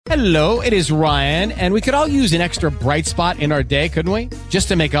Hello, it is Ryan, and we could all use an extra bright spot in our day, couldn't we? Just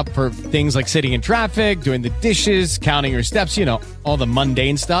to make up for things like sitting in traffic, doing the dishes, counting your steps, you know, all the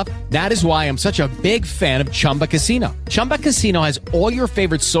mundane stuff. That is why I'm such a big fan of Chumba Casino. Chumba Casino has all your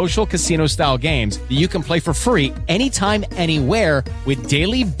favorite social casino-style games that you can play for free anytime, anywhere with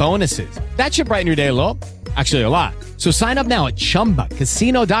daily bonuses. That should brighten your day a little. Actually, a lot. So sign up now at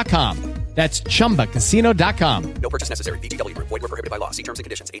ChumbaCasino.com. That's ChumbaCasino.com. No purchase necessary. VGW Group. Void where prohibited by law. See terms and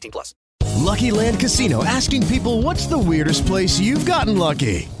conditions. 18+. Lucky Land Casino, asking people, what's the weirdest place you've gotten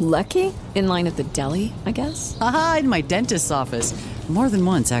lucky? Lucky? In line at the deli, I guess? Aha, in my dentist's office. More than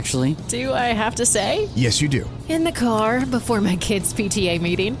once, actually. Do I have to say? Yes, you do. In the car before my kids' PTA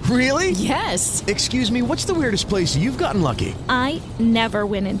meeting. Really? Yes. Excuse me, what's the weirdest place you've gotten lucky? I never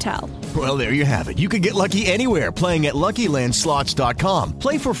win and tell. Well, there you have it. You can get lucky anywhere, playing at LuckyLandSlots.com.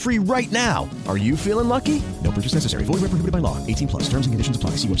 Play for free right now. Are you feeling lucky? No purchase necessary. Void where prohibited by law. 18+. Terms and conditions apply.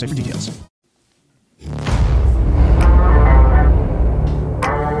 See website for details.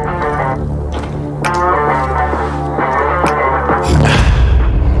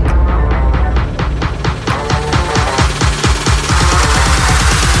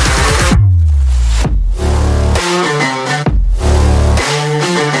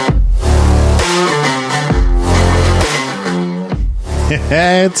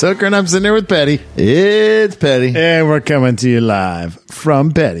 Hey, it's Hooker, and I'm sitting here with Petty. It's Petty. And we're coming to you live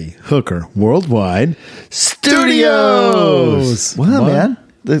from Petty Hooker Worldwide Studios. Wow, man.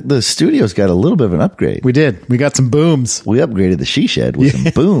 The studio's got a little bit of an upgrade. We did. We got some booms. We upgraded the she shed with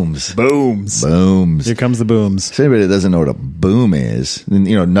some booms. Booms. Booms. Here comes the booms. So anybody that doesn't know what a boom is, and,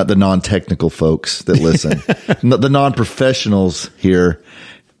 you know, not the non-technical folks that listen, the non-professionals here,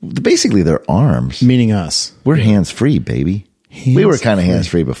 basically they're arms. Meaning us. We're hands-free, baby. We were kind of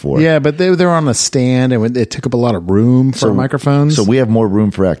hands-free before. Yeah, but they're on a stand, and it took up a lot of room for microphones. So we have more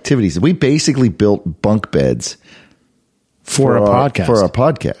room for activities. We basically built bunk beds for a podcast. For our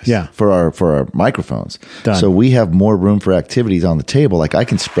podcast. Yeah. For our microphones. Done. So we have more room for activities on the table. Like, I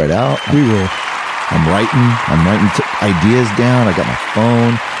can spread out. We will. I'm writing ideas down. I got my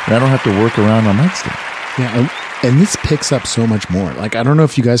phone, and I don't have to work around my nightstand. Yeah, and this picks up so much more. Like, I don't know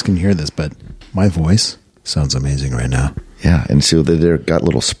if you guys can hear this, but my voice sounds amazing right now. Yeah, and so they've got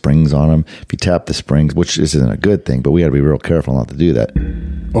little springs on them. If you tap the springs, which isn't a good thing, but we got to be real careful not to do that.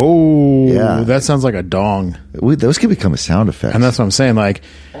 Oh, yeah. That sounds like a dong. Those can become a sound effect. And that's what I'm saying. Like,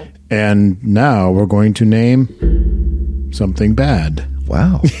 and now we're going to name something bad.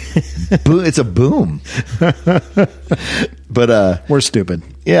 Wow. It's a boom. But we're stupid.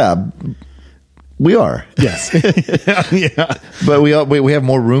 Yeah. We are. Yes. Yeah. But we have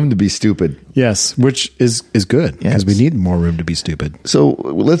more room to be stupid. Yes, which is good because we need more room to be stupid. So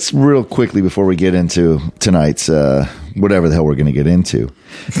let's real quickly before we get into tonight's whatever the hell we're going to get into.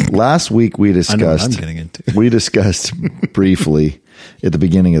 Last week we discussed I know what I'm getting into. We discussed briefly at the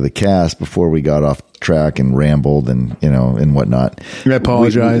beginning of the cast before we got off track and rambled and and whatnot. I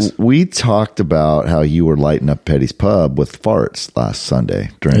apologize. We talked about how you were lighting up Petty's Pub with farts last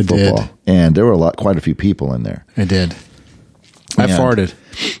Sunday during football, and there were quite a few people in there. I did. I farted,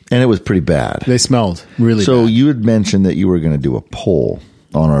 and it was pretty bad. They smelled really bad. So you had mentioned that you were going to do a poll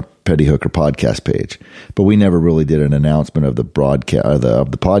on our Petty Hooker podcast page, but we never really did an announcement of the broadcast of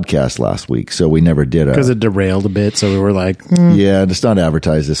the podcast last week. So we never did because it derailed a bit. So we were like, yeah, just not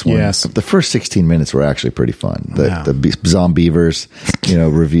advertise this one. Yes. The first 16 minutes were actually pretty fun. The Zombievers,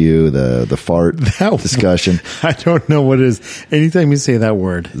 review, the fart discussion. I don't know what it is. Anytime you say that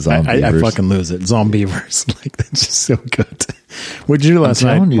word, I fucking lose it. Zombievers. Like, that's just so good. What'd you do last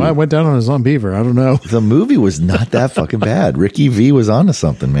night? Well, I went down on a Zombiever. I don't know. The movie was not that fucking bad. Ricky V was onto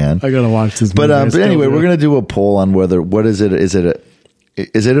something, man. I gotta watch this movie. But anyway, we're gonna do a poll on what is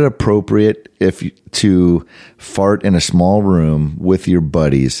it appropriate to fart in a small room with your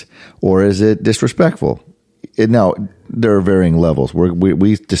buddies, or is it disrespectful? Now there are varying levels.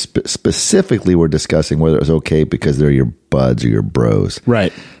 We specifically were discussing whether it was okay because they're your buds or your bros,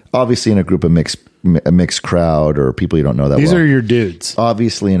 right? Obviously, in a group of a mixed crowd or people you don't know that These well. are your dudes.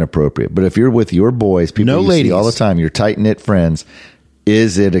 Obviously inappropriate. But if you're with your boys, people you see all the time, your tight-knit friends,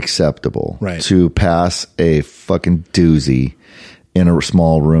 is it acceptable to pass a fucking doozy in a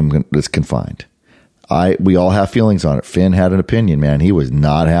small room that's confined? We all have feelings on it. Finn had an opinion, man. He was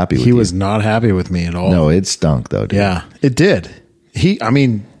not happy with you. He was not happy with me at all. No, it stunk though, dude. Yeah, it did. It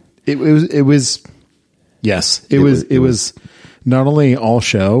was not only all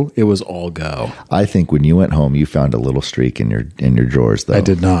show, it was all go. I think when you went home, you found a little streak in your drawers, though. I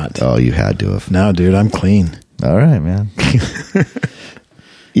did not. Oh, you had to have. No, dude, I'm clean. All right, man.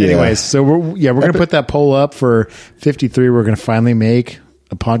 Anyways, so we're going to put that poll up for 53. We're going to finally make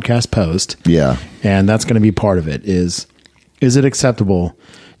a podcast post. Yeah. And that's going to be part of it is it acceptable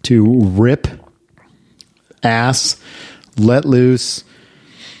to rip ass, let loose,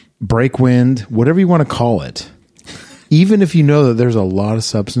 break wind, whatever you want to call it, even if you know that there's a lot of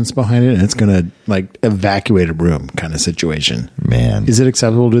substance behind it and it's going to like evacuate a room kind of situation? Man. Is it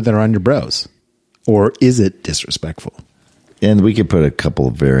acceptable to do that around your bros? Or is it disrespectful? And we could put a couple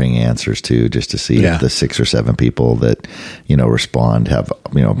of varying answers too, just to see if the 6 or 7 people that, respond have,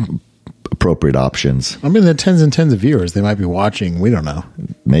 appropriate options. I mean, the tens and tens of viewers, they might be watching. We don't know.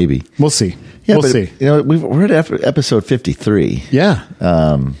 Maybe. We'll see. Yeah, we'll see. We're at episode 53. Yeah.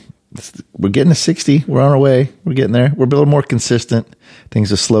 We're getting to 60. We're on our way. We're getting there. We're a little more consistent. Things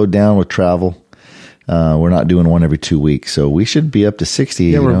have slowed down with travel. We're not doing one every 2 weeks, so we should be up to 60.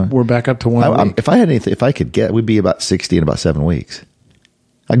 Yeah, we're back up to one a week. If I had anything, if I could get, we'd be about 60 in about 7 weeks.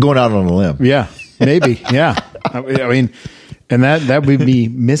 I'm going out on a limb. Yeah, maybe. Yeah, I mean, and that would be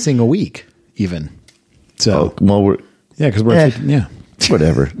missing a week even. So, because we're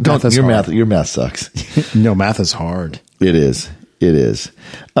whatever. Your math sucks. No, math is hard. It is.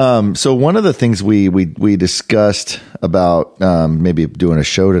 So one of the things we discussed about maybe doing a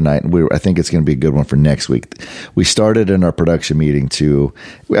show tonight, and I think it's going to be a good one for next week. We started in our production meeting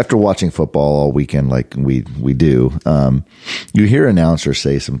after watching football all weekend, like we do. You hear announcers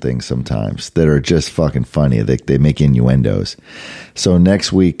say some things sometimes that are just fucking funny. They make innuendos. So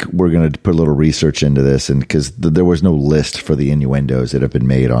next week we're going to put a little research into this, and because there was no list for the innuendos that have been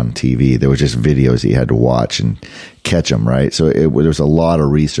made on TV, there was just videos that you had to watch and catch them, right? So there was a lot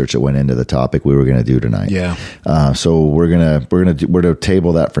of research that went into the topic we were going to do tonight. Yeah. So we're gonna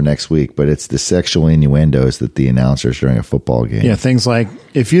table that for next week, but it's the sexual innuendos that the announcers during a football game. Yeah, things like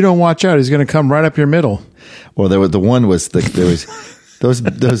if you don't watch out, he's going to come right up your middle. Well, there was those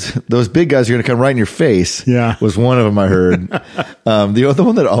big guys are going to come right in your face. Yeah, was one of them I heard. The other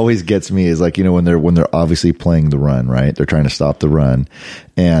one that always gets me is like, when they're obviously playing the run, right? They're trying to stop the run,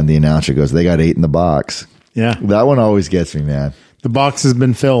 and the announcer goes, "They got 8 in the box." Yeah, that one always gets me, man. The box has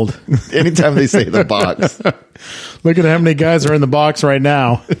been filled. Anytime they say the box, look at how many guys are in the box right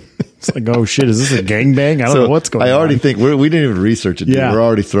now. It's like, oh shit, is this a gangbang? I don't know what's going on. I already think we didn't even research it. Yeah. We're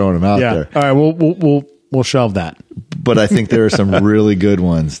already throwing them out there. All right, we'll shelve that. But I think there are some really good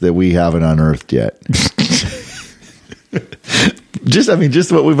ones that we haven't unearthed yet.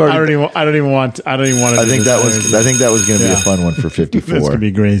 Just what we've already. I don't even want to. I think that was going to be a fun one for 54. It's going to be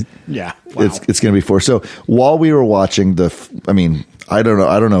great. Yeah, wow. It's going to be 4. So while we were watching I don't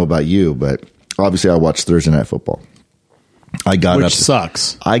know about you, but obviously I watched Thursday Night Football. Which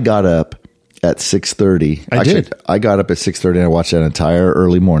sucks. I got up at 6:30. I got up at 6:30 and I watched that entire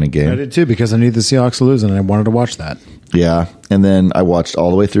early morning game. I did too, because I knew the Seahawks to lose and I wanted to watch that. Yeah. And then I watched all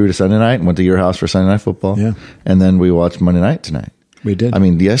the way through to Sunday night and went to your house for Sunday Night Football. Yeah. And then we watched Monday night tonight. We did. I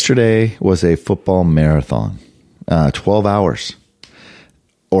mean, yesterday was a football marathon, 12 hours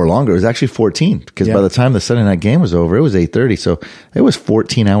or longer. It was actually 14 because by the time the Sunday night game was over, it was 8:30. So it was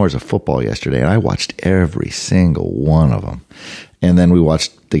 14 hours of football yesterday. And I watched every single one of them. And then we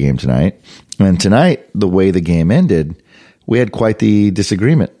watched the game tonight. And tonight, the way the game ended, we had quite the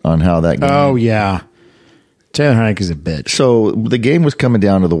disagreement on how that game ended. Oh, yeah. Taylor Heinicke's a bitch. So the game was coming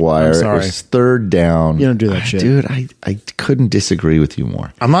down to the wire. I'm sorry. It was third down. You don't do that shit. Dude, I couldn't disagree with you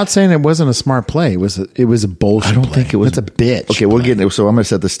more. I'm not saying it wasn't a smart play. It was a bullshit I don't think it was. It's a bitch. Okay, we're getting it. So I'm going to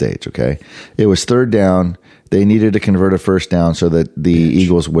set the stage, okay? It was third down. They needed to convert a first down so that the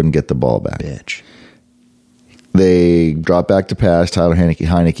Eagles wouldn't get the ball back. Bitch. They drop back to pass. Tyler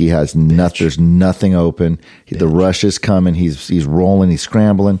Heinicke has nothing. There's nothing open. The rush is coming. He's rolling. He's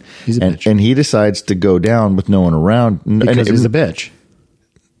scrambling. He's a bitch. And he decides to go down with no one around. Because he's a bitch.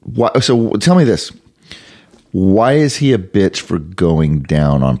 Why, so tell me this. Why is he a bitch for going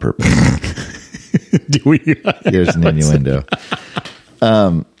down on purpose? Here's an innuendo.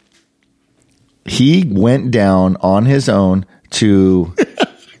 He went down on his own to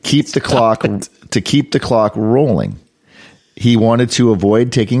keep the clock rolling. He wanted to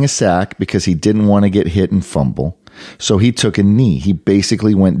avoid taking a sack because he didn't want to get hit and fumble. So he took a knee. He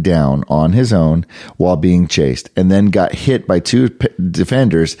basically went down on his own while being chased and then got hit by 2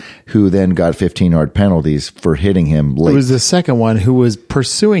 defenders who then got 15-yard penalties for hitting him late. It was the second one who was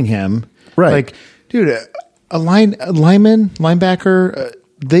pursuing him. Right. Like, dude, a linebacker,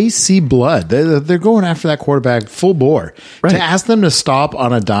 they see blood. They're going after that quarterback full bore. Right. To ask them to stop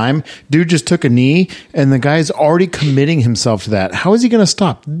on a dime, dude just took a knee, and the guy's already committing himself to that. How is he going to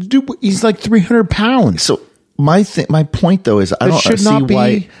stop? Dude, he's like 300 pounds. So My point though is I It don't should see not be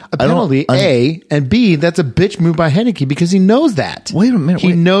why a penalty. A and B. That's a bitch move by Heineke because he knows that. Wait a minute.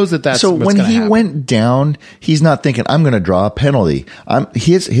 He knows that that's so what's when gonna he happen. went down. He's not thinking I'm going to draw a penalty.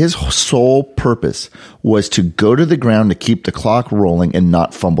 His sole purpose was to go to the ground to keep the clock rolling and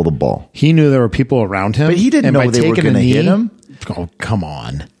not fumble the ball. He knew there were people around him, But he didn't and know by they were taking a going to hit knee- him. Oh, come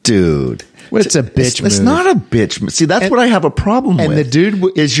on. Dude. Well, it's a bitch It's move. not a bitch move. See, that's And- what I have a problem and with. the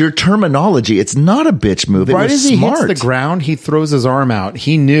dude is your terminology. It's not a bitch move. It Right was as he smart. hits the ground, he throws his arm out.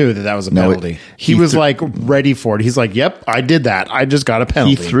 He knew that was a No, penalty. He was like ready for it. He's like, "Yep, I did that. I just got a He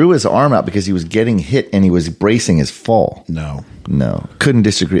penalty." threw his arm out because he was getting hit and he was bracing his fall. No, Couldn't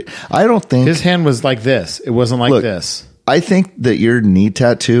disagree. I don't think his hand was like this. It wasn't like Look, this. I think that your knee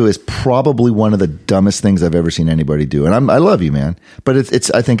tattoo is probably one of the dumbest things I've ever seen anybody do. And I love you, man, but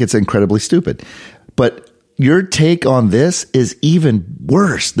I think it's incredibly stupid. But your take on this is even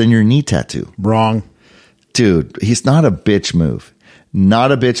worse than your knee tattoo. Wrong. Dude, he's not a bitch move.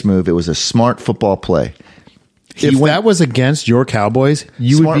 Not a bitch move. It was a smart football play. If that was against your Cowboys,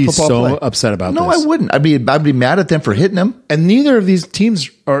 you would Smart be football so play. upset about No, this. I wouldn't. I'd be mad at them for hitting him. And neither of these teams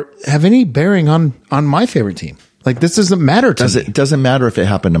have any bearing on my favorite team. Like this doesn't matter to me. It doesn't matter if it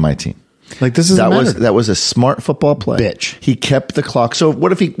happened to my team. Like this doesn't matter. That was a smart football play. Bitch. He kept the clock. So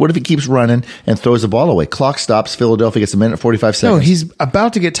what if he keeps running and throws the ball away? Clock stops. Philadelphia gets a minute and 45 seconds. No, he's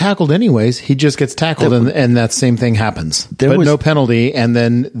about to get tackled anyways. He just gets tackled, and that same thing happens. There But was- no penalty, and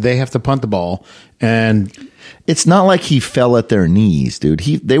then they have to punt the ball. And It's not like he fell at their knees, dude.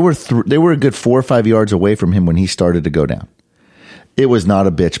 They were a good 4 or 5 yards away from him when he started to go down. It was not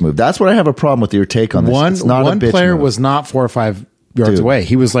a bitch move. That's what I have a problem with your take on this. It's not one a bitch player move. was not 4 or 5 yards Dude. away.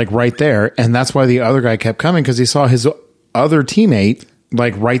 He was like right there, and that's why the other guy kept coming because he saw his other teammate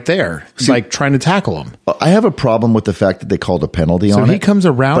like right there, like trying to tackle him. I have a problem with the fact that they called a penalty on it. So he comes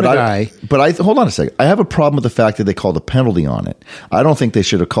around But a guy. But hold on a second. I have a problem with the fact that they called a penalty on it. I don't think they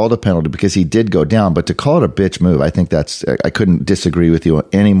should have called a penalty because he did go down. But to call it a bitch move, I think I couldn't disagree with you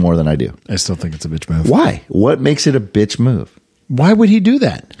any more than I do. I still think it's a bitch move. Why? What makes it a bitch move? Why would he do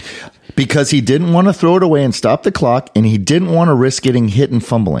that? Because he didn't want to throw it away and stop the clock, and he didn't want to risk getting hit and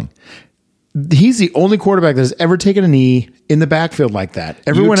fumbling. He's the only quarterback that has ever taken a knee in the backfield like that.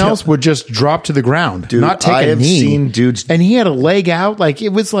 Everyone else would just drop to the ground, Dude, not take I a have knee. seen dudes- and he had a leg out. Like it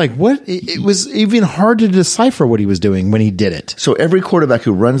was like what? It was even hard to decipher what he was doing when he did it. So every quarterback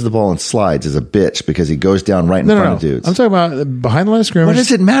who runs the ball and slides is a bitch because he goes down right in No, front no, of dudes. I'm talking about behind the line of scrimmage. What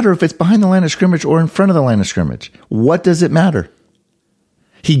does it matter if it's behind the line of scrimmage or in front of the line of scrimmage? What does it matter?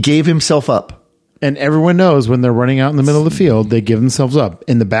 He gave himself up. And everyone knows when they're running out in the middle of the field, they give themselves up.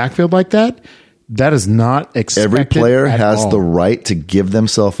 In the backfield like that, that is not expected. Every player at has all. the right to give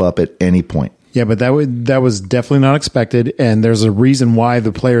themselves up at any point. Yeah, but that was definitely not expected, and there's a reason why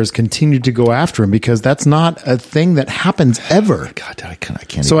the players continued to go after him because that's not a thing that happens ever. God, I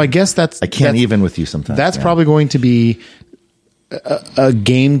can't. So even, I guess I can't that's- even with you sometimes. That's man. probably going to be a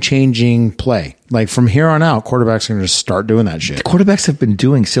game-changing play. Like from here on out, quarterbacks are going to just start doing that shit. Quarterbacks have been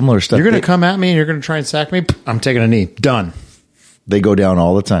doing similar stuff. You're going They- to come at me and you're going to try and sack me. I'm taking a knee. Done. They go down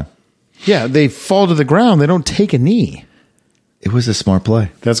all the time. Yeah, they fall to the ground. They don't take a knee. It was a smart play.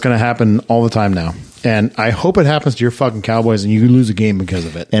 That's going to happen all the time now. And I hope it happens to your fucking Cowboys and you lose a game because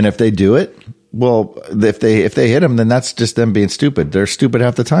of it. And if they do it, well, if they hit them, then that's just them being stupid. They're stupid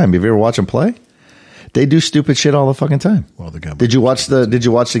half the time. Have you ever watched them play? They do stupid shit all the fucking time. Well, the Cowboys. Did you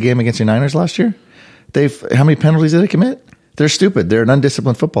watch the game against the Niners last year? How many penalties did they commit? They're stupid. They're an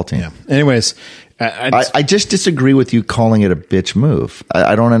undisciplined football team. Yeah. Anyways, I just disagree with you calling it a bitch move.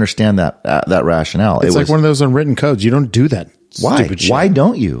 I don't understand that rationale. it's like one of those unwritten codes. You don't do that. Why? Stupid shit. Why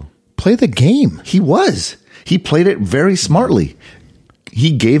don't you? Play the game? He played it very smartly.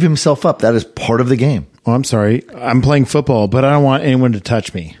 He gave himself up. That is part of the game. Oh, I'm sorry. I'm playing football, but I don't want anyone to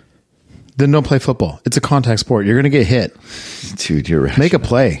touch me. Then don't play football. It's a contact sport. You're going to get hit. Dude, you're right. Make a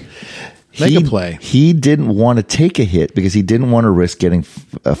play. Make a play. He didn't want to take a hit because he didn't want to risk getting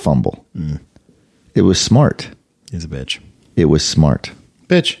a fumble. It was smart. He's a bitch. It was smart.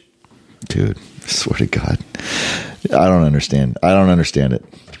 Bitch. Dude, I swear to God. I don't understand. I don't understand it.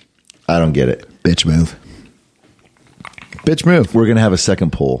 I don't get it. Bitch move. Bitch move. We're going to have a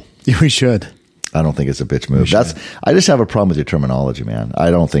second poll. We should. I don't think it's a bitch move. I just have a problem with your terminology, man. I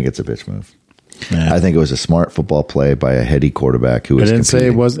don't think it's a bitch move. Man. I think it was a smart football play by a heady quarterback who I was didn't say it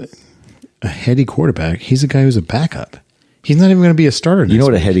competing. wasn't a heady quarterback. He's a guy who's a backup. He's not even going to be a starter. You know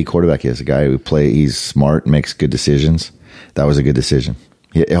what a next heady quarterback is? A guy who he's smart, makes good decisions. That was a good decision.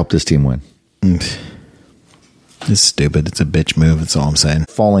 It helped his team win. week. It's stupid. It's a bitch move. That's all I'm saying.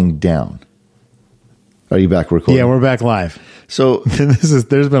 Falling down. Are you back recording? Yeah, we're back live. So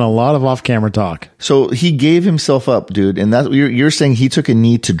there's been a lot of off-camera talk. So he gave himself up, dude. And that's, you're saying he took a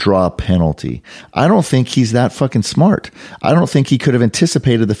knee to draw a penalty. I don't think he's that fucking smart. I don't think he could have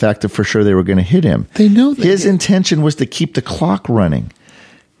anticipated the fact that for sure they were going to hit him. They know that his intention was to keep the clock running.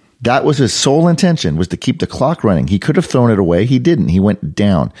 That was his sole intention, was to keep the clock running. He could have thrown it away. He didn't. He went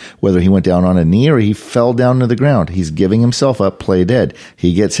down. Whether he went down on a knee or he fell down to the ground, he's giving himself up, play dead.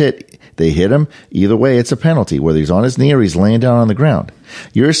 He gets hit. They hit him. Either way, it's a penalty, whether he's on his knee or he's laying down on the ground.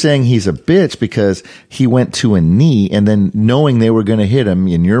 You're saying he's a bitch because he went to a knee, and then knowing they were going to hit him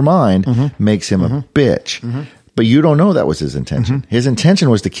in your mind makes him a bitch. But you don't know that was his intention. His intention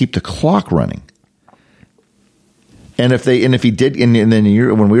was to keep the clock running. And if he did, and then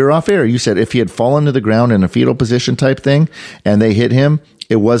when we were off air, you said if he had fallen to the ground in a fetal position type thing and they hit him,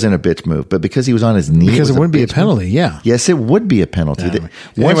 it wasn't a bitch move. But because he was on his knee, because it wouldn't be a bitch penalty. move. Yeah. Yes, it would be a penalty.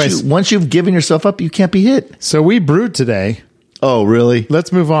 Once you've given yourself up, you can't be hit. So we brewed today. Oh, really?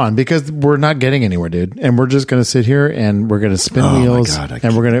 Let's move on because we're not getting anywhere, dude. And we're just going to sit here and we're going to spin wheels. My God,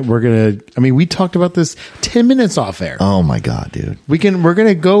 and we're going to, I mean, we talked about this 10 minutes off air. Oh my God, dude. We're going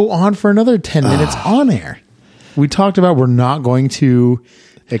to go on for another 10 minutes on air. We talked about we're not going to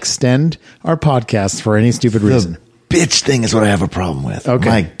extend our podcast for any stupid reason. The bitch thing is what I have a problem with. Okay.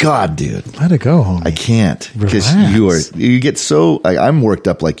 My God, dude. Let it go, homie. I can't. Because Relax. you get so, I'm worked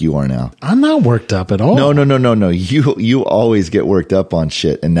up like you are now. I'm not worked up at all. No. You always get worked up on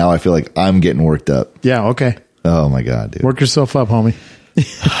shit. And now I feel like I'm getting worked up. Yeah, okay. Oh my God, dude. Work yourself up, homie.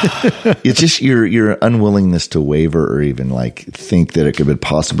 It's just your unwillingness to waver or even like think that it could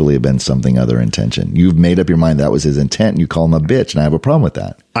possibly have been something other intention. You've made up your mind that was his intent and you call him a bitch, and I have a problem with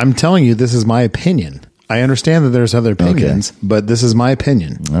that. I'm telling you, this is my opinion. I understand that there's other opinions, but this is my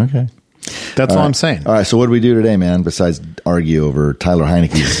opinion. Okay. That's all I'm saying. All right, so what do we do today, man, besides argue over Tyler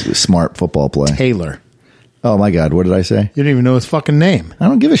Heineke's smart football play? Taylor. Oh my God, what did I say? You don't even know his fucking name. I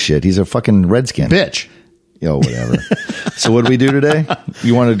don't give a shit. He's a fucking Redskin. Bitch. Yo, whatever. So what do we do today?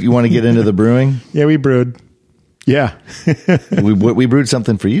 You want to get into the brewing? Yeah, we brewed. Yeah. we brewed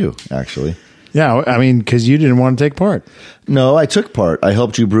something for you, actually. Yeah, I mean, because you didn't want to take part. No, I took part. I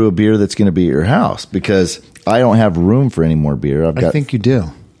helped you brew a beer that's going to be at your house because I don't have room for any more beer. I think you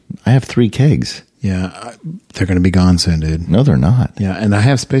do. I have 3 kegs. Yeah, they're going to be gone soon, dude. No, they're not. Yeah, and I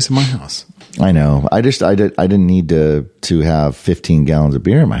have space in my house. I know. I didn't need to have 15 gallons of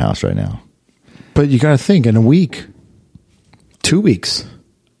beer in my house right now. But you got to think, in a week, 2 weeks.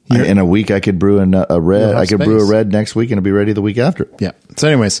 In a week, I could brew a red. I could brew a red next week, and it'll be ready the week after. Yeah. So,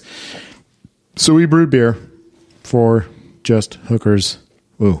 anyways, so we brewed beer for just hookers.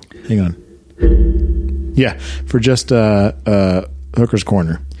 Whoa, hang on. Yeah, for just Hooker's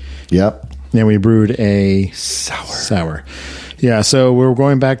Corner. Yep. And we brewed a sour. Yeah. So we're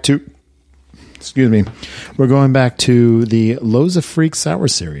going back to. Excuse me. We're going back to the Lowe's of Freak Sour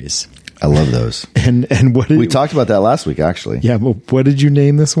series. I love those. And what did we talked about that last week, actually. Yeah, well, what did you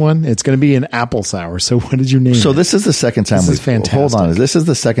name this one? It's going to be an apple sour. So what did you name it? So this is the second time This is fantastic. Hold on. This is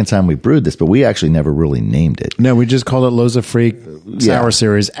the second time we brewed this, but we actually never really named it. No, we just called it Lowe's of Freak Sour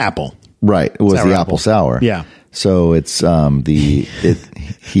Series Apple. Right. It was Sour the apple. apple sour. Yeah. So it's he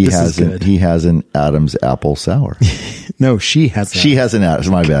has an Adams apple sour. No, she has. She has an Adams.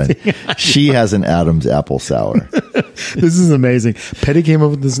 My bad. She has an Adams apple sour. This is amazing. Petty came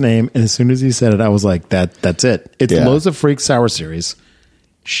up with this name, and as soon as he said it, I was like, "That's it. It's Lowe's of Freak Sour Series."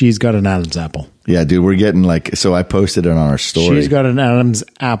 She's got an Adams apple. Yeah, dude, we're getting like. So I posted it on our story. She's got an Adams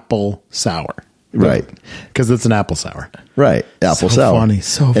apple sour. Right. Because it's an apple sour. Right. Apple So sour. funny.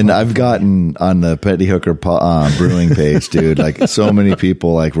 So funny. And I've gotten on the Petty Hooker brewing page, dude, like so many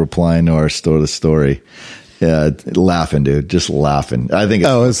people like replying to our story. Yeah, laughing, dude. Just laughing. I think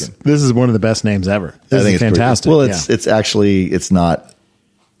this is one of the best names ever. This is fantastic. Well, it's actually, it's not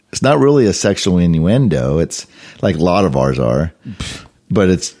really a sexual innuendo. It's like a lot of ours are, but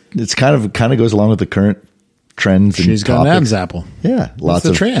it's kind of goes along with the current trends. She's got an Adam's apple. Yeah. Lots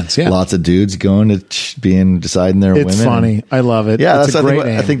of trans. Yeah. Lots of dudes going to deciding they're women. It's funny. I love it. Yeah. It's a great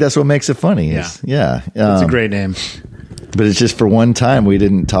name. I think that's what makes it funny. It's a great name. But it's just for one time we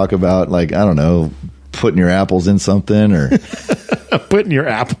didn't talk about like, I don't know, putting your apples in something or putting your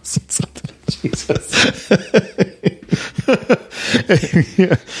apples in something. Jesus.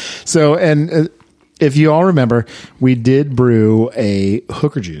 Yeah. So, and if you all remember, we did brew a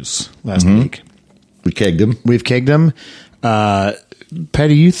hooker juice last week. We kegged them. We've kegged them.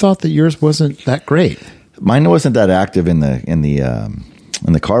 Patty, you thought that yours wasn't that great. Mine wasn't that active in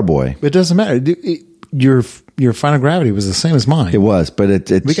the carboy. It doesn't matter. Your final gravity was the same as mine. It was, but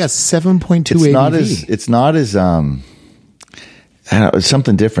it's we got 7.2 ABV. It's not as It's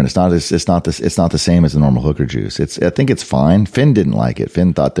something different. It's not the same as the normal hooker juice. I think it's fine. Finn didn't like it.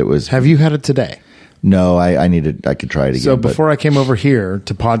 Finn thought that was. Have you had it today? No, I could try it again. So before I came over here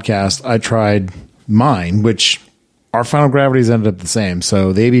to podcast, I tried mine, which our final gravities ended up the same.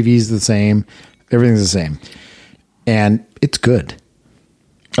 So the ABV is the same. Everything's the same. And it's good.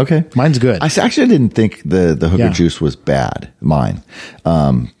 Okay. Mine's good. I actually didn't think the hooker juice was bad. Mine.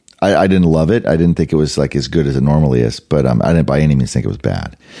 I didn't love it. I didn't think it was like as good as it normally is, but I didn't by any means think it was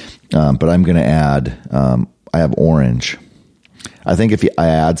bad. But I'm going to add, I have orange. I think if I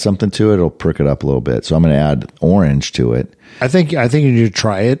add something to it, it'll perk it up a little bit. So I'm going to add orange to it. I think you need to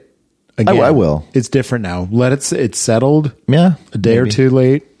try it again. I will. It's different now. It's settled. Yeah. A day or two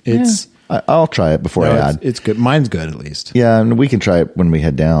late. I'll try it before I add. It's good. Mine's good at least. Yeah, and we can try it when we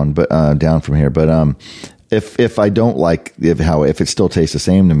head down, but down from here. But if I don't like if it still tastes the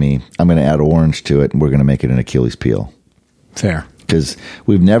same to me, I'm going to add orange to it, and we're going to make it an Achilles peel. Fair. Because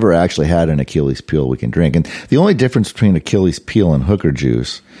we've never actually had an Achilles peel we can drink. And the only difference between Achilles peel and hooker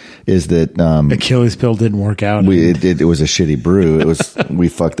juice is that Achilles peel didn't work out. It was a shitty brew. We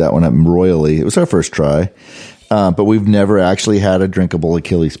fucked that one up royally. It was our first try. But we've never actually had a drinkable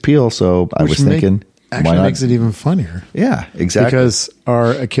Achilles peel. So I was thinking, actually makes it even funnier. Yeah, exactly. Because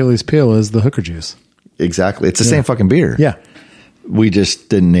our Achilles peel is the hooker juice. Exactly. It's the same fucking beer. Yeah. We just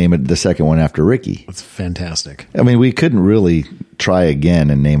didn't name it the second one after Ricky. That's fantastic. I mean, we couldn't really try again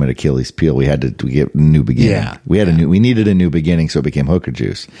and name it Achilles peel. We had to get a new beginning. Yeah. We needed a new beginning, so it became hooker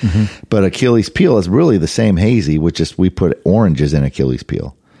juice. Mm-hmm. But Achilles peel is really the same hazy, which is we put oranges in Achilles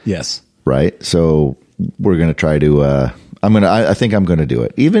peel. Yes. Right? So we're going to try to I think I'm going to do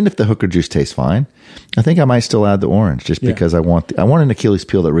it. Even if the hooker juice tastes fine, I think I might still add the orange just because I want an Achilles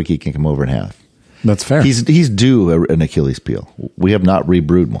peel that Ricky can come over and have. That's fair. He's due an Achilles peel. We have not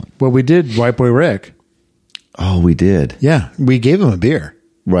rebrewed one. Well, we did White Boy Rick. Oh, we did. Yeah, we gave him a beer.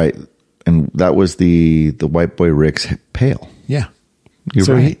 Right, and that was the White Boy Rick's pale. Yeah, you're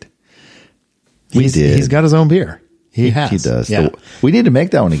right. We did. He's got his own beer. He has. He does. Yeah. We need to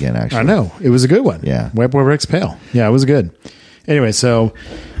make that one again. Actually, I know it was a good one. Yeah, White Boy Rick's pale. Yeah, it was good. Anyway, so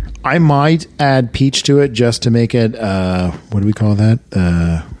I might add peach to it just to make it. What do we call that?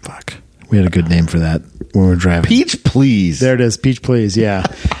 Fuck. We had a good name for that when we were driving. Peach Please. There it is. Peach Please. Yeah.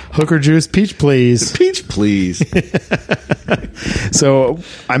 Hooker juice. Peach Please. Peach Please. So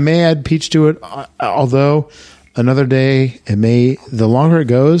I may add peach to it, although another day the longer it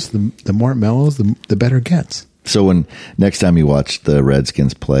goes, the more it mellows, the better it gets. So when next time you watch the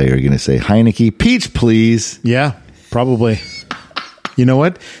Redskins play, are you going to say, Heineke, peach please? Yeah, probably. You know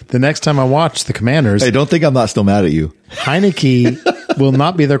what? The next time I watch the Commanders... Hey, don't think I'm not still mad at you. Heineke will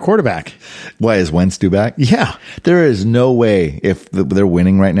not be their quarterback. Why, is Wentz due back? Yeah. There is no way, if they're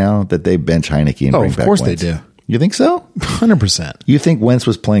winning right now, that they bench Heineke and bring back Wentz. Of course they do. You think so? 100%. You think Wentz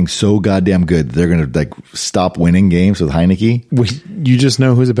was playing so goddamn good they're going to stop winning games with Heineke? You just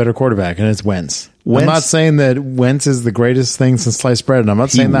know who's a better quarterback, and it's Wentz. I'm not saying that Wentz is the greatest thing since sliced bread, and I'm not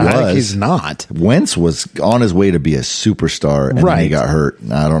saying that Heineke's not. Wentz was on his way to be a superstar, and then he got hurt.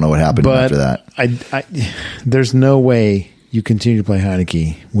 I don't know what happened after that. There's no way you continue to play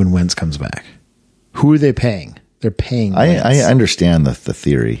Heineke when Wentz comes back. Who are they paying? They're paying Wentz. I understand the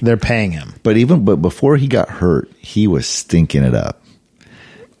theory. They're paying him. But before he got hurt, he was stinking it up.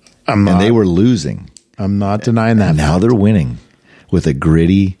 And they were losing. I'm not denying that. And now they're winning with a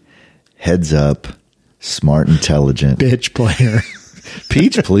gritty, heads up, smart, intelligent bitch player.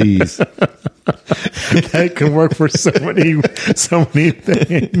 Peach, please. That can work for so many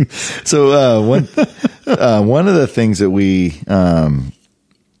things. So one of the things that we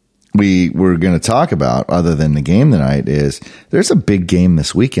were going to talk about, other than the game tonight, is there's a big game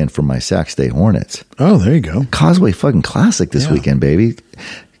this weekend for my Sac State Hornets. Oh, there you go. Causeway fucking Classic this weekend, baby.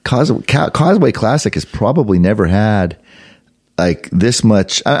 Causeway Classic has probably never had like this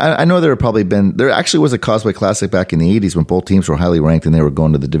much. I know there actually was a Causeway Classic back in the 80s when both teams were highly ranked and they were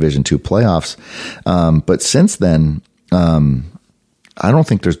going to the Division II playoffs. But since then, I don't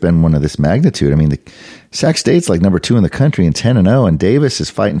think there's been one of this magnitude. I mean, the Sac State's like number 2 in the country and 10-0, and Davis is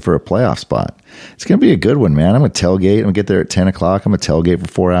fighting for a playoff spot. It's going to be a good one, man. I'm going to tailgate. I'm going to get there at 10 o'clock. I'm going to tailgate for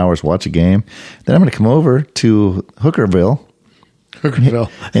 4 hours, watch a game. Then I'm going to come over to Hookerville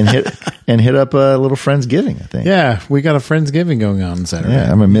and hit up a little Friendsgiving, I think. Yeah, we got a Friendsgiving going on Saturday. Yeah,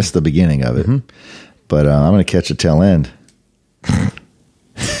 I'm going to miss the beginning of it, but I'm going to catch the tail end.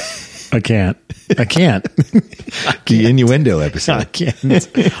 I can't. The innuendo episode. I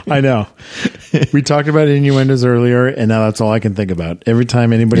can't. I know. We talked about innuendos earlier, and now that's all I can think about. Every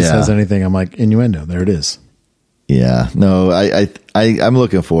time anybody says anything, I'm like, innuendo. There it is. Yeah, no, I'm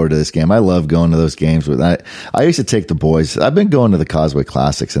looking forward to this game. I love going to those games. I used to take the boys. I've been going to the Causeway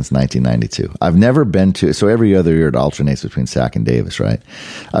Classic since 1992. I've never been to, so every other year it alternates between Sac and Davis, right?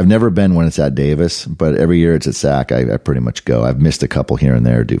 I've never been when it's at Davis, but every year it's at Sac. I pretty much go. I've missed a couple here and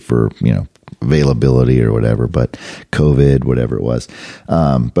there due for, availability or whatever, but COVID, whatever it was.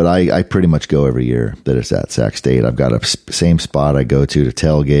 But I pretty much go every year that it's at Sac State. I've got a same spot I go to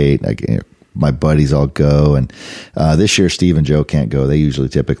tailgate. My buddies all go, and this year Steve and Joe can't go. They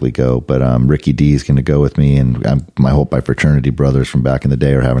typically go, but Ricky D is going to go with me, and my fraternity brothers from back in the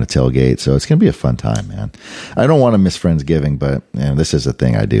day are having a tailgate, so it's going to be a fun time, man. I don't want to miss Friendsgiving, but this is a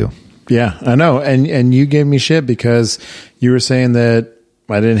thing I do. Yeah, I know, and you gave me shit because you were saying that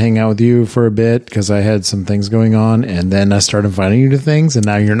I didn't hang out with you for a bit because I had some things going on, and then I started inviting you to things, and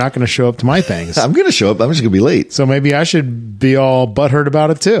now you're not going to show up to my things. I'm going to show up. I'm just going to be late. So maybe I should be all butthurt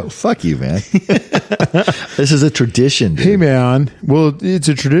about it too. Fuck you, man. This is a tradition, dude. Hey, man. Well, it's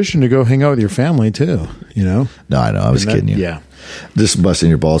a tradition to go hang out with your family too, No, I know. I was kidding you. Yeah. Just busting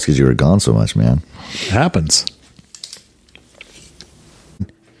your balls because you were gone so much, man. It happens.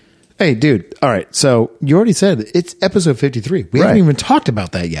 Hey, dude. All right. So you already said it's episode 53. We haven't even talked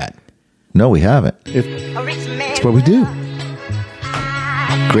about that yet. No, we haven't. It's what we do.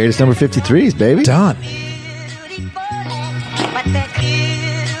 Greatest number 53s, baby. Done.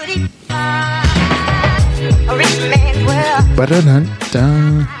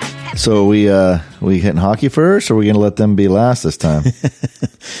 So we hitting hockey first, or are we going to let them be last this time?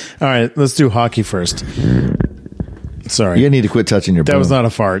 All right. Let's do hockey first. Sorry. You need to quit touching your boom. That was not a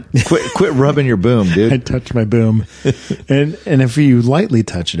fart. Quit rubbing your boom, dude. I touched my boom. and if you lightly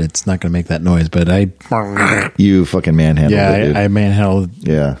touch it, it's not going to make that noise, but You fucking manhandled it, dude. I manhandled.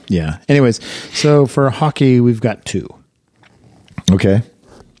 Yeah. Yeah. Anyways, so for hockey, we've got 2. Okay.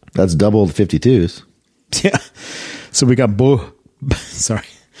 That's double the 52s. Yeah. So we got Bo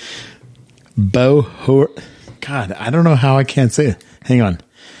God, I don't know how I can't say it. Hang on.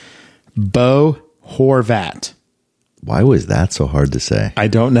 Bo Horvat. Why was that so hard to say? I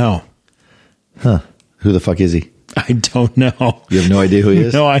don't know. Huh. Who the fuck is he? I don't know. You have no idea who he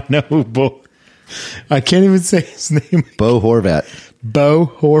is? No, I know Bo. I can't even say his name. Bo Horvat. Bo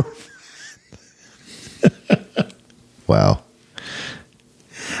Horvat. Wow.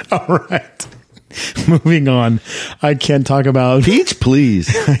 All right. Moving on. I can't talk about Peach, please.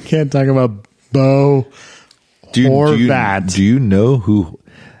 I can't talk about Bo Horvat. Do you know who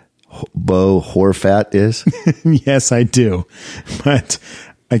Bo Horvat is? Yes, I do. But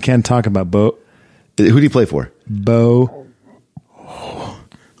I can't talk about Bo. Who do you play for? Bo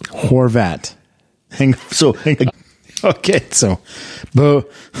Horvat. Hang on. Okay, so Bo.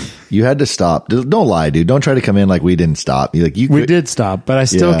 You had to stop. Don't lie, dude. Don't try to come in like we didn't stop. We did stop, but I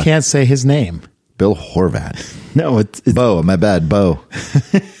still can't say his name. Bill Horvat. No, it's Bo. My bad, Bo.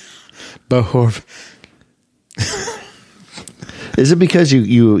 Bo Horvat. Is it because you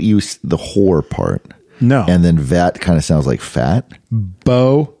use the whore part? No. And then vat kind of sounds like fat?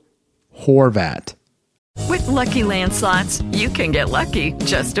 Bo Horvat. With Lucky Land Slots, you can get lucky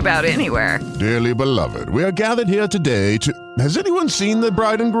just about anywhere. Dearly beloved, we are gathered here today to... Has anyone seen the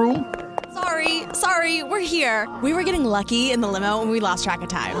bride and groom? Sorry, we're here. We were getting lucky in the limo and we lost track of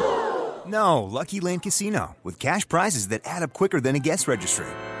time. No, Lucky Land Casino, with cash prizes that add up quicker than a guest registry.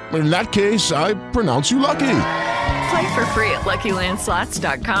 In that case, I pronounce you lucky. Play for free at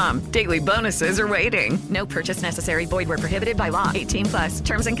LuckyLandSlots.com. Daily bonuses are waiting. No purchase necessary. Void where prohibited by law. 18+.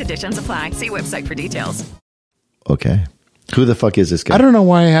 Terms and conditions apply. See website for details. Okay. Who the fuck is this guy? I don't know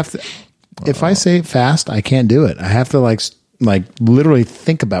why I have to. If I say it fast, I can't do it. I have to like literally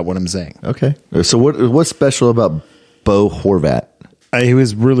think about what I'm saying. Okay. So what's special about Bo Horvat? He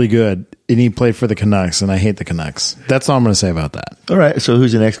was really good, and he played for the Canucks, and I hate the Canucks. That's all I'm going to say about that. All right. So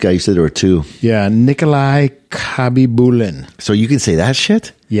who's the next guy? You said there were 2. Yeah, Nikolai Khabibulin. So you can say that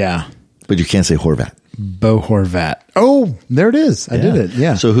shit? Yeah. But you can't say Horvat. Bo Horvat. Oh, there it is. I did it.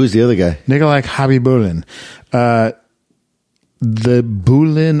 Yeah. So who's the other guy? Nikolai Khabibulin. The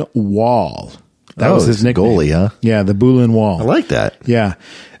Bulin Wall. That was his nickname. Goalie, huh? Yeah, the Bulin Wall. I like that. Yeah.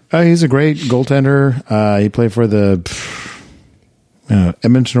 He's a great goaltender. He played for the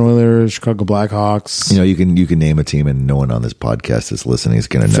Edmonton Oilers, Chicago Blackhawks. You can name a team, and no one on this podcast that's listening is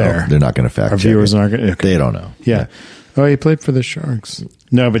going to know. Fair. They're not going to fact Our check. viewers aren't going to. They don't know. Yeah. Oh, he played for the Sharks.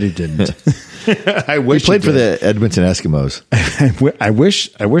 No, but he didn't. I wish he played for the Edmonton Eskimos. I wish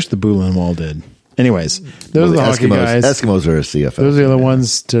the Bulin Wall did. Anyways, those are the hockey guys. Eskimos are a CFL. Those are the other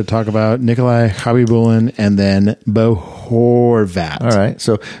ones to talk about. Nikolai Khabibulin and then Bo Horvat. All right.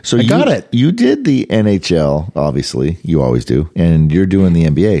 So I got it. You did the NHL, obviously. You always do. And you're doing the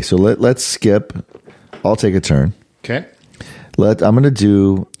NBA. So let's skip. I'll take a turn. Okay. I'm going to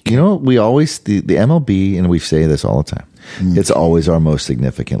do, we always, the MLB, and we say this all the time, it's always our most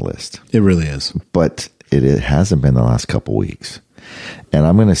significant list. It really is. But it hasn't been the last couple weeks. And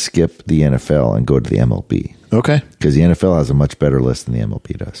I'm going to skip the NFL and go to the MLB. Okay. Because the NFL has a much better list than the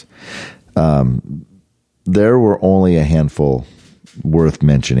MLB does. There were only a handful worth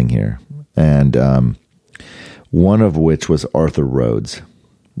mentioning here. And one of which was Arthur Rhodes,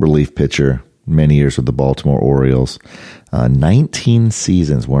 relief pitcher, many years with the Baltimore Orioles. 19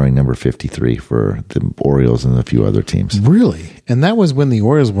 seasons wearing number 53 for the Orioles and a few other teams. Really? And that was when the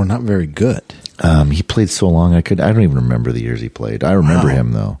Orioles were not very good. He played so long, I don't even remember the years he played. I remember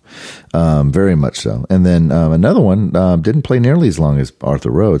him, though. Very much so. And then another one didn't play nearly as long as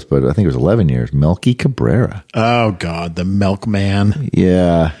Arthur Rhodes, but I think it was 11 years. Melky Cabrera. Oh, God. The Milkman.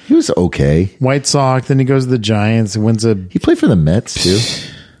 Yeah. He was okay. White Sox. Then he goes to the Giants. He played for the Mets, too.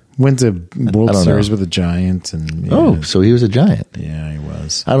 Went to World Series with the Giants. And so he was a Giant. Yeah, he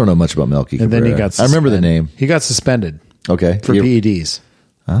was. I don't know much about Melky Cabrera. And then he got suspended. I remember the name. He got suspended. Okay. For PEDs.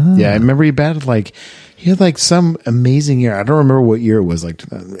 Yeah, I remember he batted he had some amazing year. I don't remember what year it was,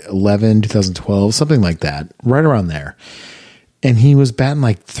 2011, 2012, something like that, right around there. And he was batting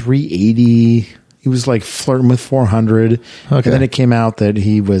 380. He was flirting with 400. Okay. And then it came out that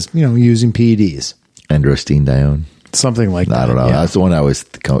he was, using PEDs. Androstenedione. Something like that. I don't know. Yeah. That's the one I always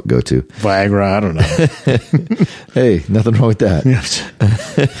go to. Viagra, I don't know. Hey, nothing wrong with that.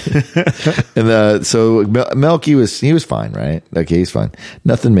 And so Melky he was fine, right? Okay, he's fine.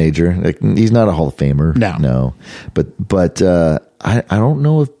 Nothing major. He's not a Hall of Famer. No. But I don't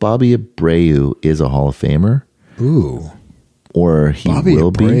know if Bobby Abreu is a Hall of Famer. Ooh. Or he Bobby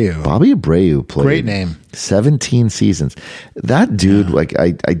will Abreu. be. Bobby Abreu played. Great name. 17 seasons. That dude,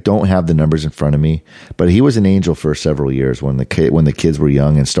 I don't have the numbers in front of me, but he was an angel for several years when the kids were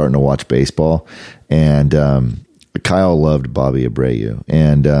young and starting to watch baseball. And Kyle loved Bobby Abreu,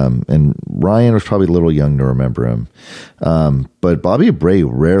 and Ryan was probably a little young to remember him. But Bobby Abreu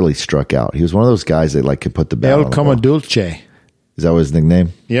rarely struck out. He was one of those guys that could put the bat on the ball. El Como Dulce. Is that his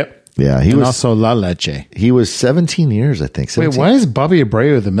nickname? Yep. Yeah, he was also La Leche. He was 17 years, I think. 17. Wait, why is Bobby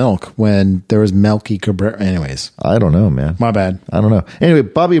Abreu the milk when there was Melky Cabrera? Anyways, I don't know, man. My bad. I don't know. Anyway,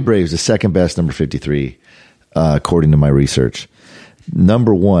 Bobby Abreu is the second best number 53, according to my research.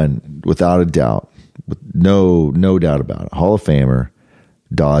 Number one, without a doubt, with no doubt about it. Hall of Famer,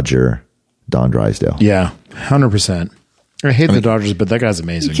 Dodger, Don Drysdale. Yeah, 100%. I hate the Dodgers, but that guy's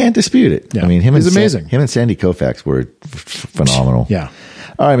amazing. You can't dispute it. Yeah. He's amazing. Him and Sandy Koufax were phenomenal. Yeah.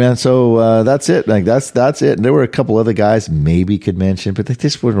 All right, man. So that's it. That's it. And there were a couple other guys maybe could mention, but they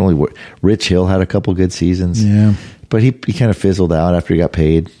just wouldn't really work. Rich Hill had a couple good seasons. Yeah. But he kind of fizzled out after he got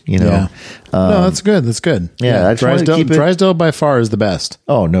paid, Yeah. No, that's good. That's good. Yeah. Drysdale by far is the best.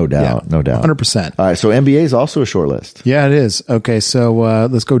 Oh, no doubt. Yeah, no doubt. 100%. All right. So NBA is also a short list. Yeah, it is. Okay. So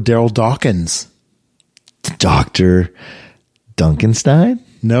let's go Daryl Dawkins. Dr. Duncanstein?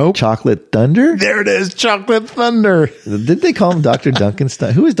 Nope. Chocolate Thunder? There it is. Chocolate Thunder. Did they call him Dr.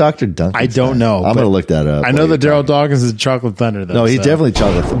 Duncanstein? Who is Dr. Duncanstein? I don't know. I'm going to look that up. I know that Daryl Dawkins is Chocolate Thunder, though. No, he's definitely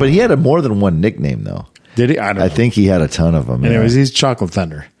Chocolate. But he had more than one nickname, though. Did he? I don't know. I think he had a ton of them. Anyways, he's Chocolate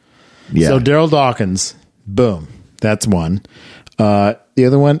Thunder. Yeah. So Daryl Dawkins, boom. That's one. The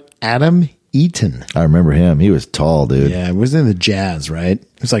other one, Adam Eaton. I remember him. He was tall, dude. Yeah, it was in the Jazz, right?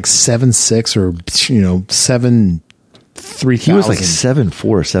 It was 7'6" or 7'3". He was 7'4"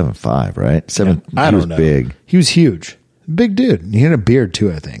 or 7'5", right? I don't know. Big. He was huge. Big dude. He had a beard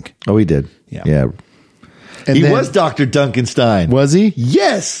too, I think. Oh, he did. Yeah. And he was Dr. Duncanstein. Was he?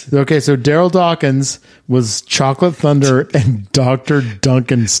 Yes. Okay, so Daryl Dawkins was Chocolate Thunder and Dr.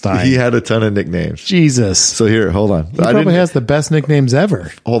 Duncanstein. He had a ton of nicknames. Jesus. So here, hold on. He probably has the best nicknames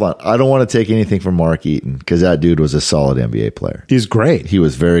ever. Hold on. I don't want to take anything from Mark Eaton because that dude was a solid NBA player. He's great. He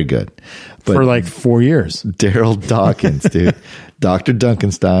was very good. But for 4 years. Daryl Dawkins, dude. Dr.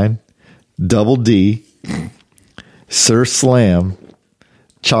 Duncanstein, Double D, Sir Slam,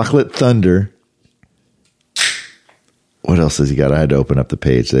 Chocolate Thunder. What else has he got? I had to open up the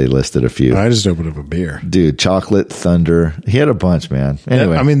page. They listed a few. I just opened up a beer. Dude, Chocolate Thunder. He had a bunch, man.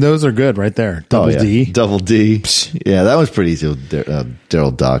 Anyway. Those are good right there. Double D. Double D. Yeah, that was pretty easy with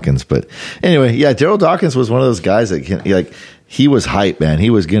Daryl Dawkins. But anyway, yeah, Daryl Dawkins was one of those guys that he was hype, man. He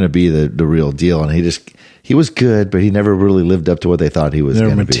was going to be the real deal. And he was good, but he never really lived up to what they thought he was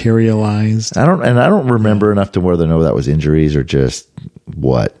going to be. Materialized. I don't remember enough to whether know that was injuries or just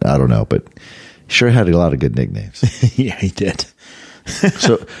what. I don't know, but sure had a lot of good nicknames. Yeah, he did.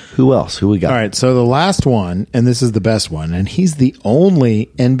 So who else? Who we got? All right, so the last one, and this is the best one, and he's the only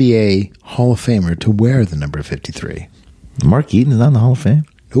NBA Hall of Famer to wear the number 53. Mark Eaton is not in the Hall of Fame?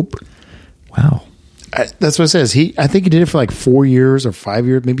 Nope. Wow. That's what it says. I think he did it for like 4 years or 5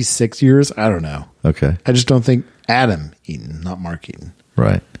 years, maybe 6 years. I don't know. Okay. I just don't think Adam Eaton, not Mark Eaton,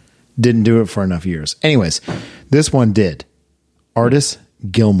 Right. didn't do it for enough years. Anyways, this one did. Artis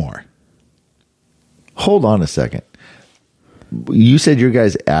Gilmore. Hold on a second. You said your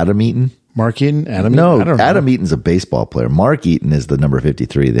guy's Adam Eaton? Mark Eaton? Adam No, Eaton? I don't know. Adam Eaton's a baseball player. Mark Eaton is the number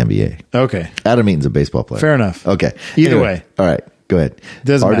 53 of the NBA. Okay. Adam Eaton's a baseball player. Fair enough. Okay. Either Anyway, way. All right. Go ahead.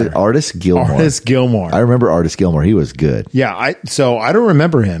 Doesn't matter. Artis Gilmore. Artis Gilmore. I remember Artis Gilmore. He was good. Yeah, I don't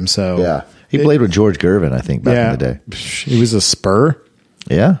remember him. So Yeah. He played with George Gervin, I think, back in the day. He was a Spur.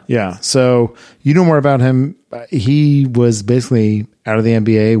 Yeah. Yeah. So you know more about him. He was basically out of the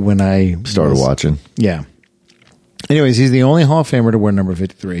NBA when I Started watching. Yeah. Anyways, he's the only Hall of Famer to wear number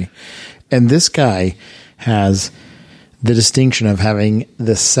 53. And this guy has the distinction of having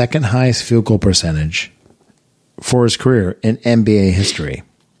the second highest field goal percentage for his career in NBA history.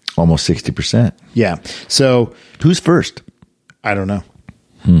 Almost 60%. Yeah. So who's first? I don't know.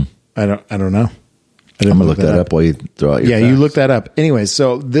 I don't know. I'm going to look that up while you throw out your Yeah, you facts. look that up. Anyways,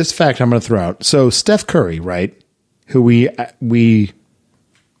 so this fact I'm going to throw out. So Steph Curry, right, who we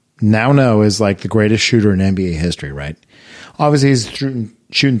now know is like the greatest shooter in NBA history, right? Obviously, he's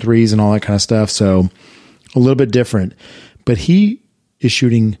shooting threes and all that kind of stuff, so a little bit different. But he is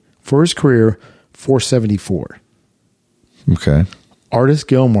shooting, for his career, 474. Okay. Artis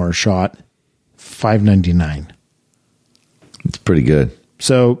Gilmore shot 599. It's pretty good.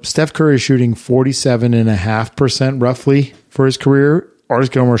 So Steph Curry is shooting 47.5% roughly for his career. Artis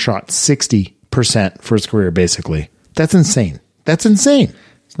Gilmore shot 60% for his career, basically. That's insane. That's insane.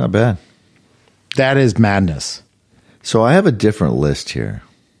 It's not bad. That is madness. So I have a different list here.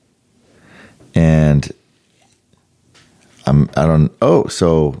 And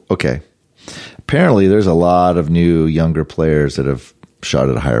okay. Apparently there's a lot of new younger players that have shot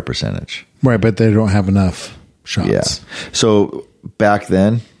at a higher percentage. Right, but they don't have enough shots. Yeah. So back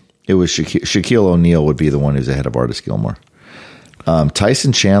then, it was Shaquille O'Neal would be the one who's ahead of Artis Gilmore.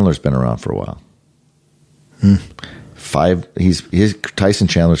 Tyson Chandler's been around for a while. His Tyson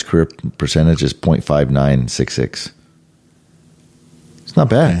Chandler's career percentage is .5966. It's not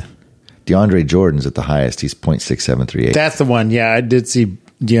bad. Okay. DeAndre Jordan's at the highest. He's .6738. That's the one. Yeah, I did see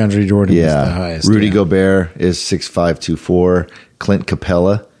DeAndre Jordan was the highest. Rudy yeah. Gobert is 6'5", Clint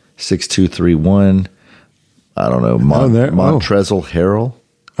Capella 6'2", I don't know. Montrezl Harrell.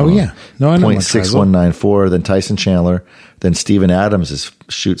 Oh yeah, no, I know Montrezl. .6194. Then Tyson Chandler. Then Steven Adams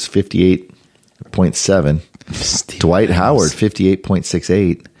shoots 58.7. Dwight Howard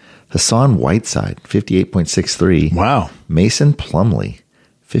 58.68. Hassan Whiteside 58.63. Wow. Mason Plumlee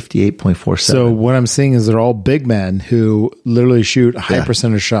 58.47. So what I'm seeing is they're all big men who literally shoot a high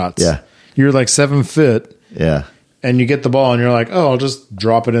percentage shots. Yeah. You're like 7 foot. Yeah. And you get the ball and you're like, oh, I'll just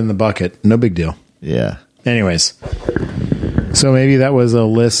drop it in the bucket. No big deal. Yeah. Anyways. So maybe that was a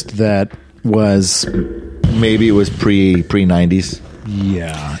list that was. Maybe it was pre 90s.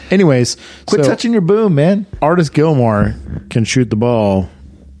 Yeah. Anyways. Quit touching your boom, man. Artis Gilmore can shoot the ball.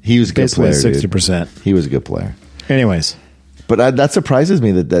 He was a good player. 60%. He was a good player. Anyways. But that surprises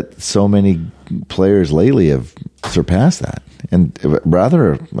me that so many players lately have surpassed that, and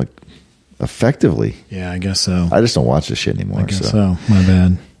rather like effectively. Yeah, I guess so. I just don't watch this shit anymore. I guess so. My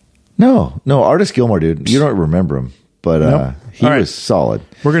bad. No, Artis Gilmore, dude. You don't remember him, but Nope. he All right. was solid.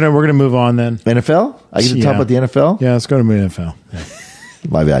 We're gonna move on then. NFL? I get to talk about the NFL? Yeah, let's go to the NFL. Yeah.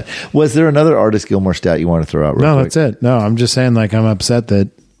 My bad. Was there another Artis Gilmore stat you want to throw out real No, quick? that's it. No, I'm just saying, like, I'm upset that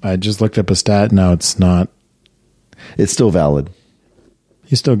I just looked up a stat. No, it's not. It's still valid.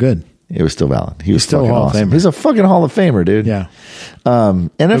 He's still good. It was still valid. He was still fucking a Hall of awesome. Famer. He's a fucking Hall of Famer, dude. Yeah.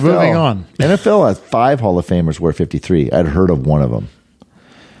 NFL. moving on. NFL has 5 Hall of Famers wear 53. I'd heard of one of them.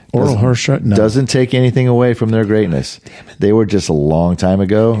 Oral Hershirt? No. Doesn't take anything away from their greatness. They were just a long time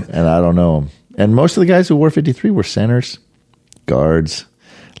ago, and I don't know them. And most of the guys who wore 53 were centers, guards,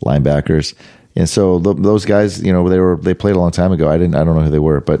 linebackers. And so those guys, they played a long time ago. I don't know who they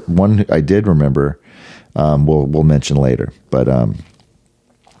were, but one I did remember. We'll mention later. But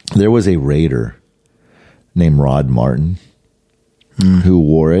there was a Raider named Rod Martin who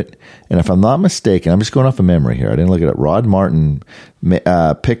wore it. And if I'm not mistaken, I'm just going off of memory here. I didn't look it up. Rod Martin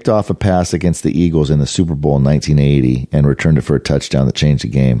picked off a pass against the Eagles in the Super Bowl in 1980 and returned it for a touchdown that changed the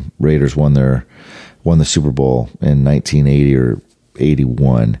game. Raiders won the Super Bowl in 1980 or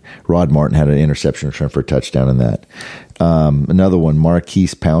 81. Rod Martin had an interception return for a touchdown in that. Another one,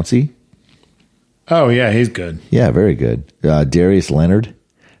 Marquise Pouncey. Oh, yeah, he's good. Yeah, very good. Darius Leonard.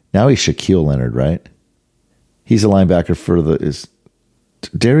 Now he's Shaquille Leonard, right? He's a linebacker for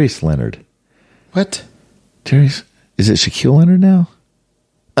Darius Leonard. What? Is it Shaquille Leonard now?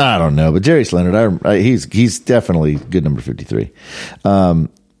 I don't know, but Darius Leonard, he's definitely good number 53. How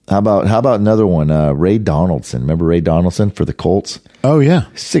about another one? Ray Donaldson. Remember Ray Donaldson for the Colts? Oh yeah,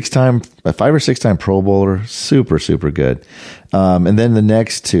 5 or 6 time Pro Bowler, super good. And then the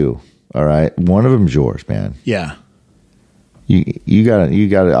next two. All right, one of them's yours, man. Yeah. You got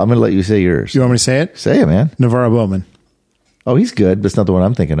it. I'm gonna let you say yours. You want me to say it? Say it, man. Navarro Bowman. Oh, he's good, but it's not the one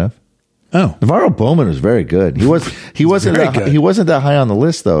I'm thinking of. Oh, Navarro Bowman was very good. He wasn't that high on the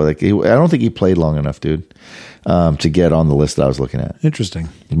list though. Like I don't think he played long enough, dude, to get on the list that I was looking at. Interesting.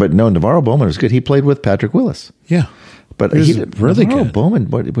 But no, Navarro Bowman was good. He played with Patrick Willis. Yeah, but he did really Navarro good. Bowman,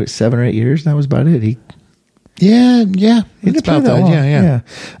 what 7 or 8 years? That was about it. He it's about that. Yeah.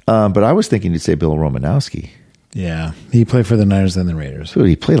 But I was thinking you'd say Bill Romanowski. Yeah, he played for the Niners and the Raiders. Dude,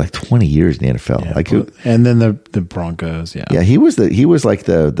 he played like 20 years in the NFL. Yeah, and then the Broncos. Yeah, he was like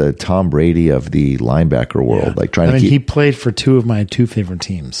the Tom Brady of the linebacker world. Like trying to keep. He played for 2 of my 2 favorite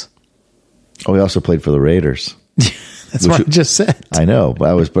teams. Oh, he also played for the Raiders. That's what I just said. I know, but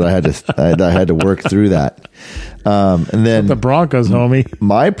I had to work through that. And then the Broncos, homie.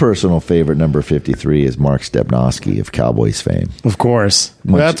 My personal favorite number 53 is Mark Stepnoski of Cowboys fame. Of course,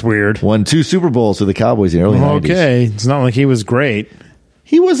 that's weird. Won 2 Super Bowls with the Cowboys in the early 90s. Okay, it's not like he was great.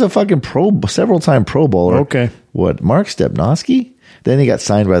 He was a fucking several-time Pro Bowler. Okay, what, Mark Stepnoski? Then he got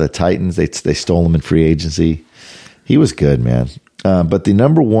signed by the Titans. They stole him in free agency. He was good, man. But the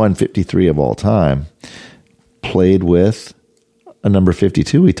number 153 of all time played with a number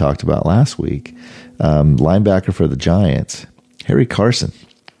 52 we talked about last week, linebacker for the Giants, Harry Carson.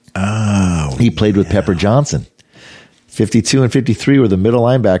 Oh, he played with Pepper Johnson. 52 and 53 were the middle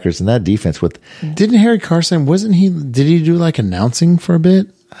linebackers in that defense. Didn't Harry Carson? Did he do like announcing for a bit?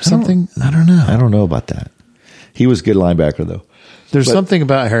 Something? I don't know. I don't know about that. He was a good linebacker though. There's something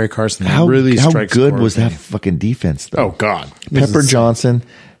about Harry Carson that really strikes. How good was that fucking defense though? Oh God, Pepper Johnson,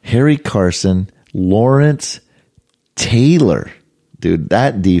 Harry Carson, Lawrence Taylor. Dude,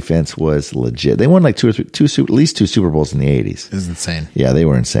 that defense was legit. They won like at least 2 Super Bowls in the 80s. It's insane. Yeah, they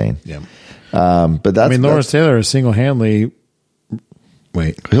were insane. Yeah. But Lawrence Taylor is single-handedly.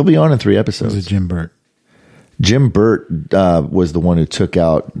 Wait, he'll be on in 3 episodes. Was it Jim Burt? Jim Burt was the one who took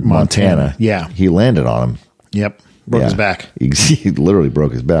out Montana. Yeah, he landed on him. Yep, broke his back. He literally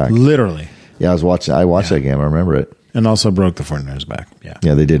broke his back. Literally. Yeah, I watched that game. I remember it. And also broke the 49ers back. Yeah.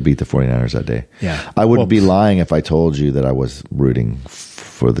 Yeah, they did beat the 49ers that day. Yeah. I wouldn't be lying if I told you that I was rooting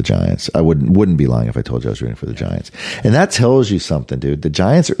for the Giants. I wouldn't be lying if I told you I was rooting for the Giants. And that tells you something, dude. The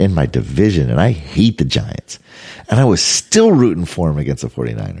Giants are in my division, and I hate the Giants. And I was still rooting for them against the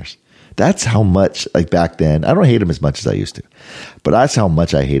 49ers. That's how much, like back then, I don't hate them as much as I used to, but that's how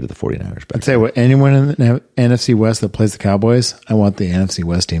much I hated the 49ers back I'd say what, anyone in the NFC West that plays the Cowboys, I want the NFC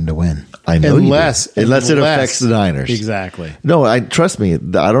West team to win. I know unless it affects the Niners. Exactly. No, trust me. I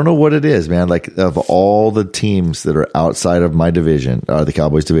don't know what it is, man. Like of all the teams that are outside of my division, the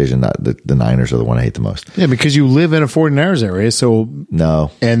Cowboys division, the Niners are the one I hate the most. Yeah, because you live in a 49ers area, so no,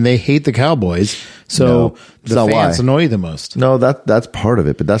 and they hate the Cowboys, so the fans annoy you the most. No, that's part of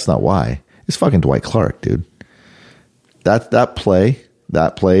it, but that's not why. It's fucking Dwight Clark, dude. That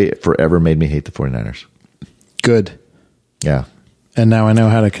play forever made me hate the 49ers. Good. Yeah. And now I know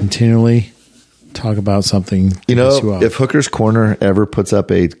how to continually talk about something. You know, if Hooker's Corner ever puts up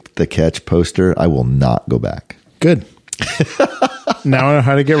the catch poster, I will not go back. Good. Now I know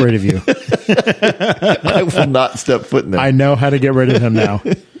how to get rid of you. I will not step foot in there. I know how to get rid of him now.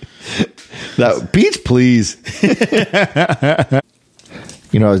 Now, Peach, please.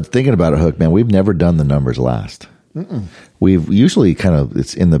 You know, I was thinking about it, Hook, man. We've never done the numbers last. Mm-mm. We've usually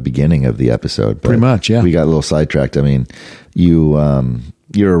it's in the beginning of the episode. But pretty much, yeah. We got a little sidetracked. I mean, your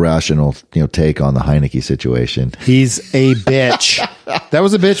irrational, take on the Heineke situation. He's a bitch. That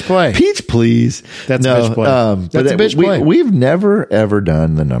was a bitch play. Peach, please. That's a bitch play. That's a bitch play. We've never ever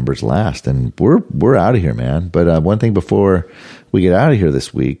done the numbers last, and we're out of here, man. But one thing before we get out of here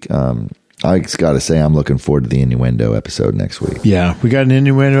this week, I just got to say I'm looking forward to the innuendo episode next week. Yeah, we got an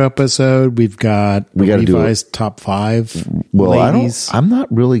innuendo episode. We got to revise top 5. Well, ladies. I'm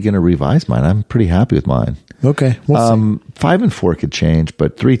not really going to revise mine. I'm pretty happy with mine. Okay, we'll see. 5 and 4 could change,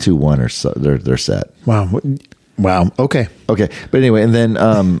 but 3, 2, 1 are they're set. Wow. Okay. But anyway, and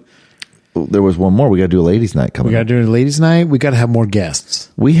then there was one more. We got to do a ladies' night coming. We got to do a ladies' night. We got to have more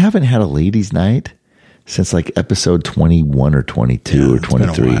guests. We haven't had a ladies' night since like episode 21 or 22 or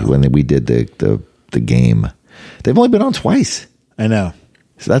 23 when we did the game. They've only been on twice. I know.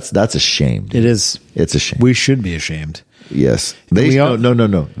 So that's a shame. It is. It's a shame. We should be ashamed. Yes. No.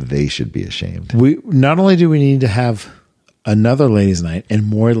 They should be ashamed. We not only do we need to have another ladies' night and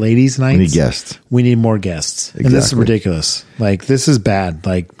more ladies' nights. We need guests. We need more guests. And this is ridiculous. Like, this is bad.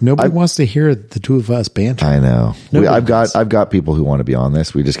 Like, nobody wants to hear the two of us banter. I know. I've got people who want to be on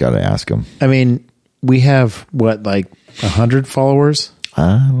this. We just got to ask them. I mean, we have what, like 100 followers?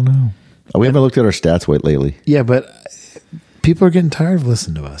 I don't know. We haven't looked at our stats lately. Yeah, but people are getting tired of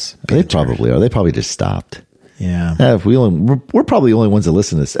listening to us. They probably are. They probably just stopped. Yeah. We're probably the only ones that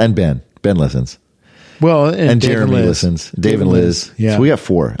listen to this. And Ben listens. Well, and Jeremy listens. Dave and Liz. Yeah. So we have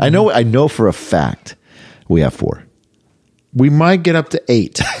 4. I know for a fact we have 4. We might get up to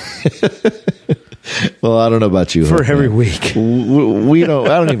 8. Well, I don't know about you. For every week. We don't.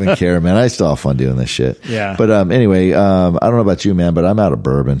 I don't even care, man. I still have fun doing this shit. Yeah. But anyway, I don't know about you, man, but I'm out of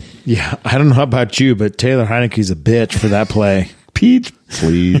bourbon. Yeah. I don't know about you, but Taylor Heineke's a bitch for that play. Peach,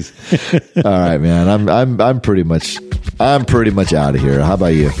 please. All right, man. I'm pretty much out of here. How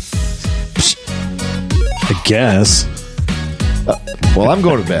about you? I guess. Well, I'm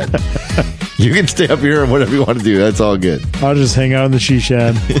going to bed. You can stay up here and whatever you want to do. That's all good. I'll just hang out in the she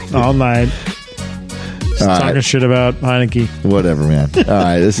shed all night. Talking shit about Heineke. Whatever, man. All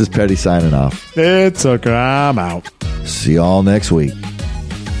right, this is Petty signing off. It's okay. I'm out. See y'all next week.